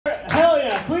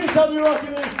help me welcome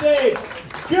to the stage,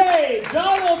 Jay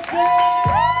Donaldson!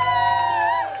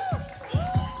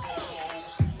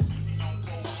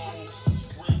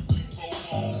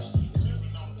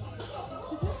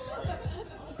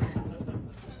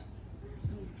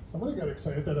 Somebody got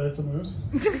excited that I had some moves.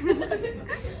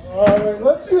 All right,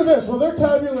 let's do this. While they're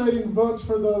tabulating votes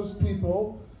for those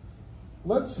people,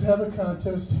 let's have a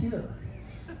contest here.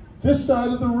 This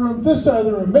side of the room, this side of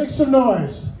the room. Make some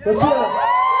noise. Let's hear it.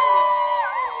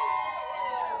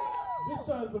 This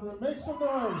side of the room, make some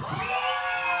noise.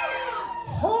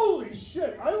 Holy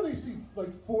shit, I only see like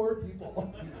 4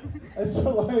 people. That's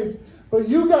so light. But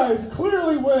you guys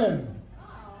clearly win.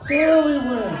 Clearly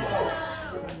win.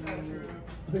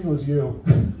 I think it was you.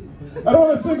 I don't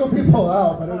want to single people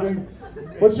out, but I think,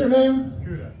 what's your name?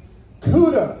 Kuda.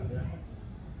 Kuda.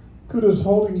 Kuda's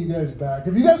holding you guys back.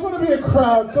 If you guys want to be a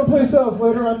crowd someplace else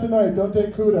later on tonight, don't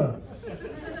take Kuda.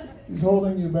 He's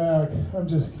holding you back. I'm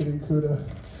just kidding, Kuda.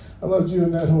 I loved you in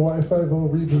that Hawaii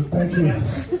Five-0 reboot. Thank you.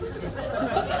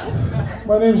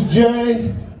 My name's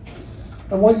Jay.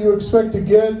 I'm what you expect to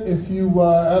get if you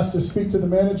ask to speak to the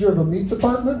manager of a meat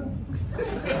department.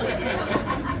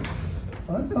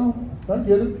 I know, I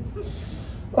get it.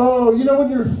 Oh, you know, when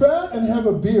you're fat and have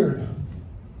a beard,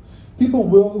 people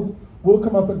will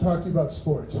come up and talk to you about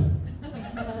sports.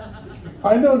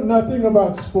 I know nothing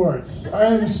about sports. I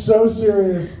am so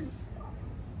serious.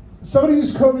 Somebody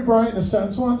used Kobe Bryant in a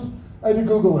sentence once. I had to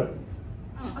Google it.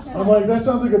 I'm like, that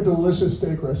sounds like a delicious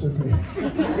steak recipe.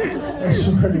 I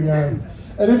swear to God.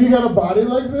 And if you got a body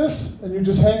like this and you're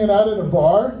just hanging out at a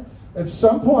bar, at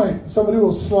some point somebody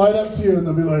will slide up to you and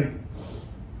they'll be like,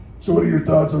 so what are your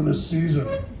thoughts on this season?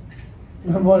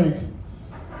 And I'm like,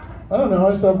 I don't know,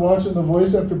 I stopped watching The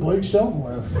Voice after Blake Shelton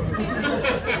left.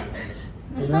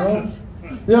 You know?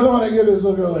 The other one I get is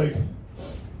they'll go like,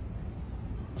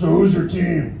 so who's your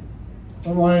team?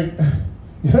 I'm like,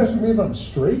 you asking me if I'm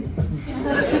straight?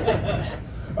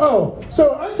 Oh,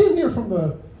 so I came here from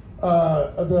the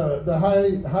High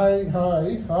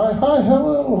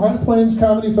Plains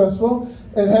Comedy Festival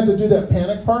and had to do that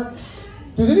panic park.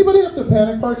 Did anybody have to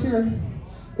panic park here?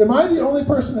 Am I the only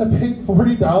person that paid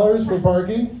 $40 for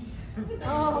parking?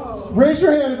 Oh. Raise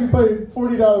your hand if you paid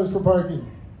 $40 for parking.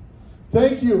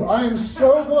 Thank you. I am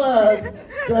so glad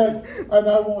that, and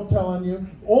I won't tell on you,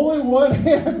 only one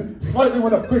hand slightly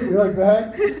went up quickly like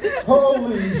that.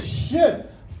 Holy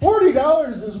shit.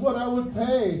 $40 is what I would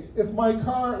pay if my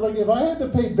car, like if I had to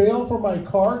pay bail for my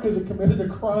car because it committed a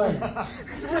crime.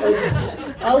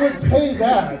 Like, I would pay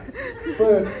that.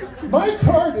 But my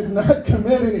car did not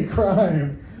commit any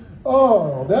crime.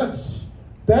 Oh, that's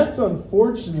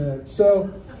unfortunate. So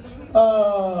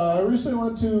I recently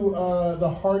went to the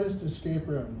hardest escape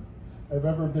room I've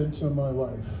ever been to in my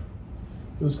life.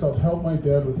 It was called Help My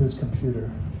Dad with His Computer.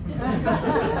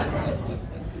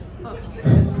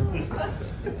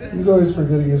 He's always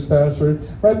forgetting his password.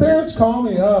 My parents call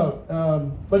me up,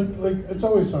 like it's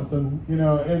always something, you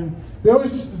know, and they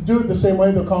always do it the same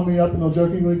way. They'll call me up and they'll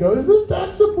jokingly go, "Is this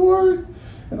tech support?"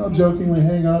 And I'll jokingly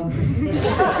hang up.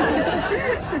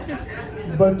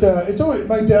 But it's always,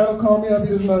 my dad will call me up. He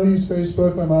doesn't know how to use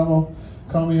Facebook. My mom will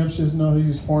call me up. She doesn't know how to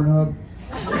use Pornhub.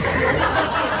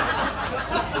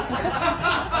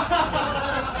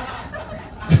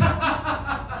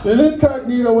 It's an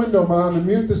incognito window, Mom, and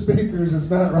mute the speakers.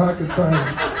 It's not rocket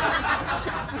science.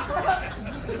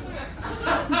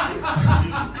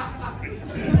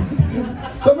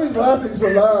 Somebody's laughing so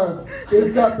loud,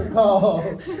 they've got the call.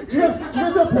 Do you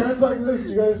guys have parents like this?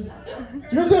 Do you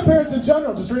guys have parents in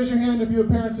general? Just raise your hand if you have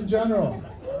parents in general.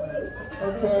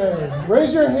 Okay.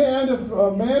 Raise your hand if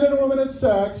a man and a woman had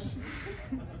sex,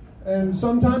 and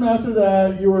sometime after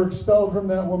that, you were expelled from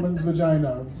that woman's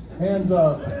vagina. Hands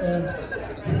up.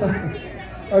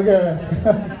 Okay.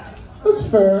 That's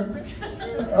fair.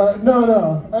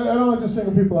 No. I don't like to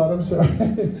single people out. I'm sorry.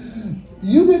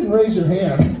 You didn't raise your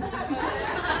hand.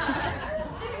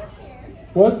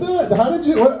 What's that? How did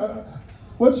you...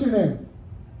 what's your name?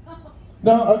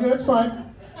 No, okay, that's fine.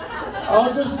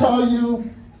 I'll just call you...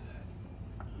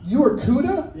 You were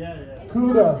Kuda? Yeah.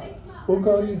 Kuda. We'll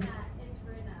call you... It's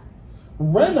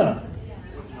Rena.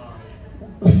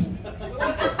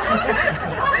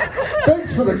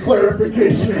 Thanks for the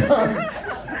clarification on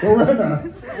Rena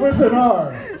with an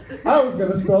R. I was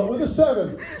going to spell it with a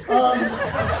 7.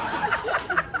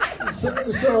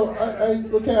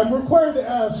 Okay, I'm required to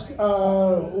ask,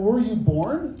 were you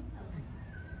born?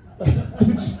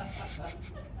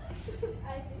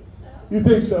 You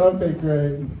think so? Okay,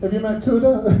 great. Have you met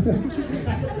Kuda?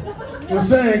 Just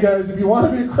saying, guys, if you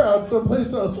want to be a crowd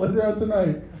someplace else later on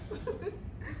tonight.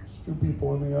 Two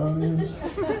people in the audience.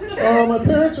 My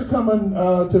parents are coming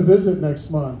to visit next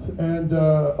month, and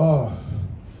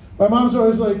my mom's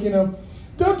always like,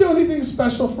 don't do anything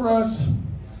special for us.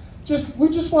 We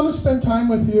just want to spend time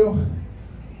with you.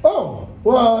 Oh,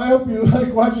 well, I hope you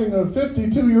like watching a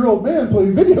 52-year-old man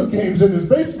play video games in his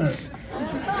basement,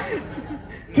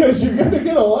 because you're going to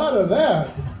get a lot of that.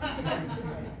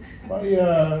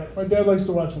 My dad likes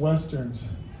to watch Westerns.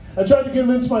 I tried to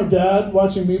convince my dad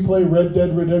watching me play Red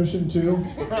Dead Redemption 2.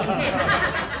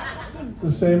 It's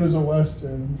the same as a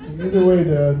Western. Either way,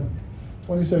 Dad,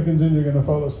 20 seconds in, you're going to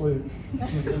fall asleep.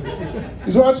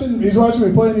 He's watching me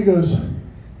play, and he goes,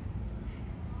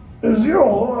 "Is your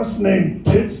horse named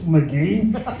Tits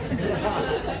McGee?"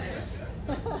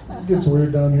 It gets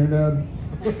weird down here, Dad.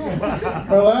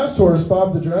 My last horse,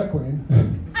 Bob the Drag Queen,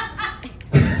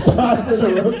 died in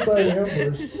a roadside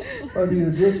ambush by the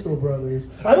O'Driscoll brothers.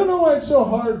 I don't know why it's so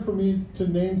hard for me to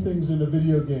name things in a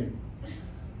video game.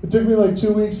 It took me like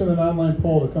 2 weeks in an online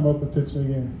poll to come up with Tits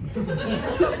McGee.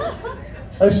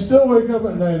 I still wake up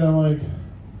at night and I'm like,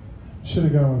 should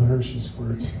have gone with Hershey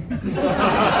Squirts.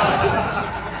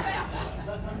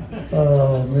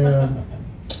 Oh, man.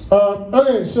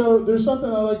 Okay, so there's something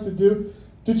I like to do.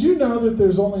 Did you know that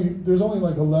there's only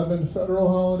like 11 federal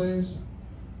holidays,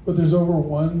 but there's over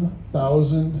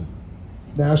 1,000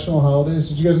 national holidays?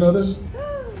 Did you guys know this?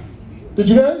 Did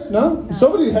you guys? No?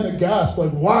 Somebody had a gasp,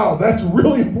 like, wow, that's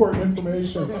really important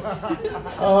information.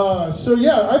 So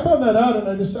yeah, I found that out, and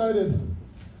I decided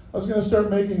I was going to start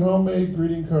making homemade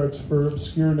greeting cards for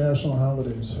obscure national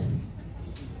holidays.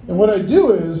 And what I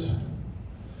do is,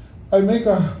 I make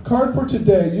a card for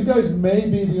today. You guys may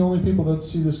be the only people that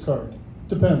see this card.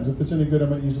 Depends. If it's any good, I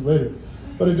might use it later.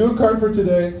 But I do a card for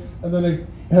today, and then I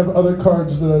have other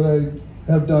cards that I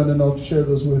have done, and I'll share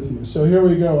those with you. So here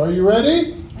we go. Are you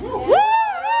ready?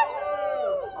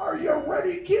 Are you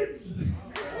ready, kids?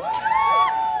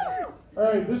 All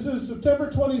right, this is September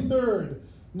 23rd,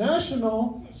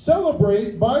 National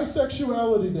Celebrate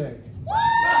Bisexuality Day.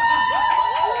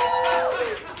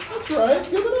 That's right,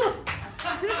 give it up.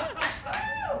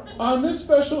 On this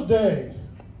special day,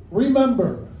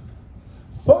 remember,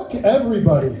 fuck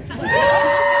everybody.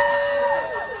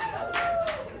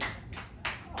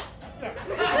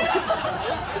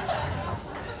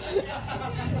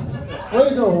 Way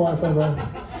to go, Hawaii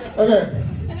Five-0. Okay.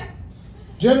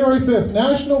 January 5th,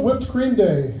 National Whipped Cream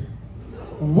Day.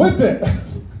 Whip it.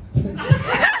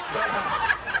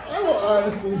 I will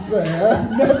honestly say,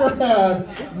 I've never had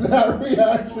that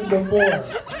reaction before.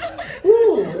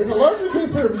 Ooh, it largely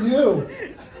came from you.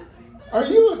 Are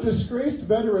you a disgraced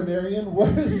veterinarian?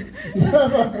 What is, you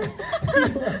have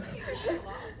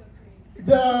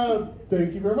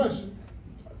thank you very much.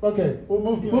 Okay,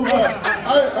 we'll move on.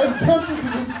 I'm tempted to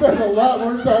just spend a lot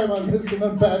more time on this and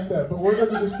unpack that, but we're going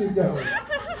to just keep going.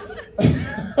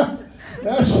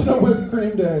 National Whipped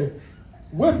Cream Day.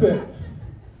 Whip it.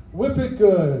 Whip it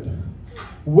good.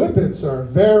 Whippets are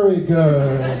very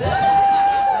good.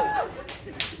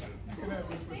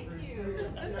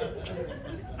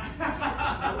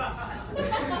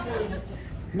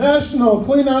 National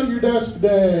Clean Out Your Desk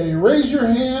Day. Raise your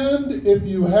hand if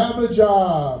you have a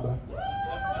job.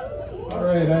 All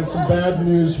right, I have some bad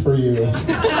news for you. This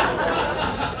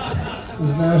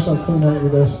is National Clean Out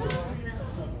Your Desk Day.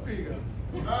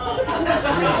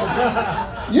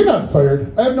 You're not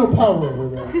fired. I have no power over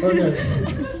that. Okay.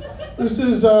 This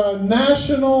is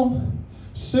National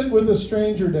Sit with a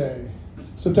Stranger Day,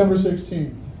 September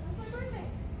 16th.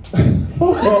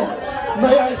 Okay.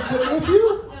 May I sit with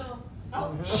you?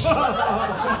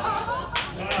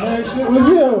 May I sit with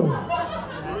you?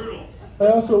 I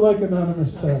also like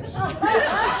anonymous sex.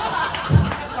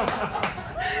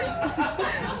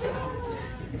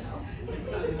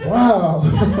 Wow.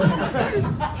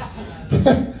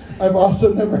 I've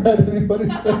also never had anybody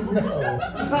say no.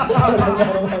 I'm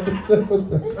not allowed to sit with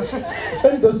them.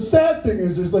 And the sad thing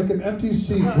is there's like an empty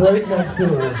seat right next to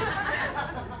her.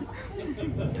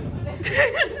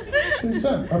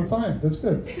 Consent. I'm fine. That's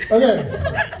good. Okay.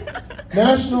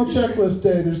 National Checklist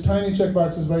Day. There's tiny check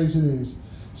boxes by each of these.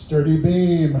 Sturdy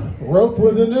beam. Rope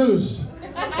with a noose.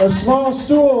 A small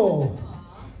stool.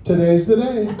 Today's the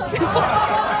day.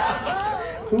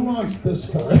 Who wants this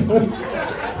card?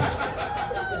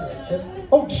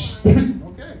 Oh, shh.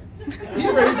 Okay. He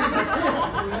raises his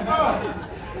hand.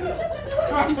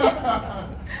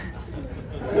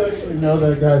 I actually know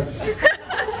that guy.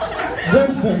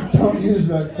 Vincent, don't use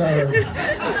that card.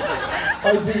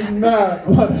 I do not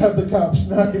want to have the cops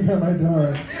knocking on my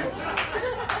door.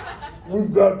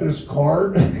 We've got this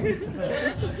card.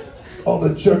 All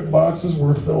the check boxes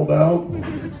were filled out.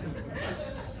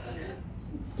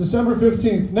 December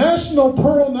 15th, National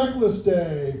Pearl Necklace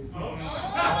Day.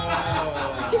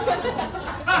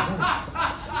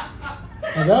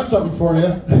 I got something for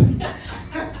you.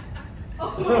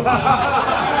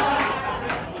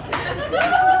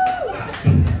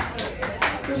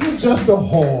 This is just a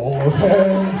hole,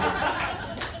 okay?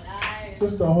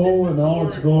 Just a hole in all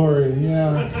its glory,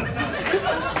 yeah.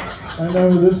 I know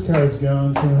who this card's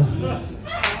going to.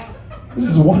 This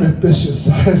is one ambitious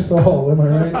sized hole, am I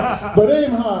right? But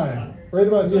aim high, right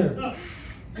about here.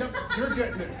 Yep, you're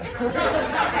getting it.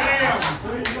 Damn!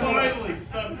 Finally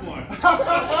stuck one.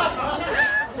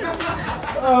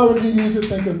 Oh, when you use it,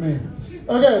 think of me.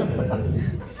 Okay.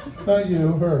 Not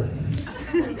you, her.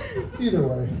 Either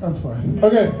way, I'm fine.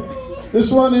 Okay. This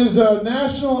one is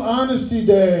National Honesty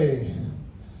Day.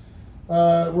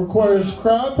 Requires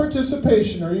crowd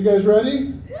participation. Are you guys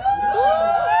ready?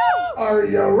 Are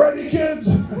you ready, kids?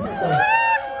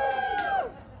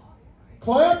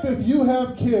 Clap if you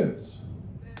have kids.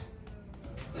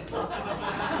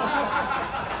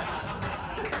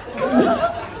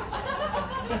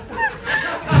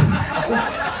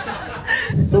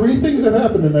 Three things have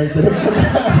happened tonight that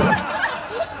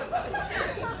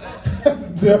have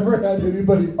I've never had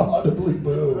anybody audibly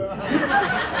boo.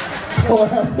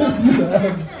 Clap if you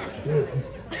have kids.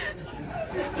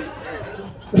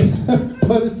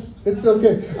 But it's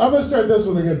okay. I'm gonna start this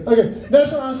one again. Okay,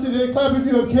 National Honesty Day. Clap if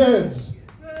you have kids.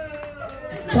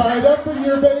 Tied up in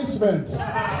your basement.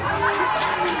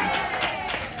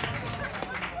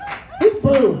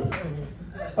 Boo.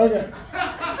 Okay.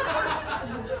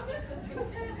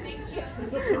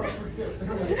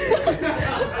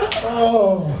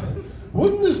 Oh,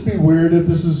 wouldn't this be weird if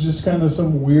this was just kind of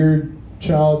some weird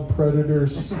child predator,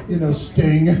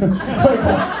 sting? I'm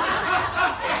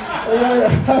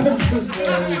just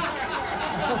like,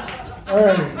 all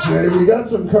right, Jay, we got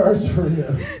some cards for you.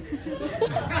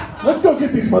 Let's go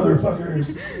get these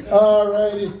motherfuckers. All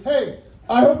righty. Hey,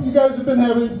 I hope you guys have been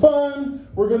having fun.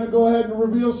 We're going to go ahead and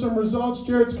reveal some results.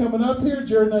 Jared's coming up here.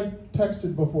 Jared and I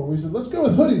texted before. We said, let's go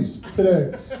with hoodies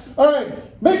today. All right,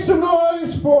 make some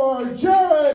noise for Jared.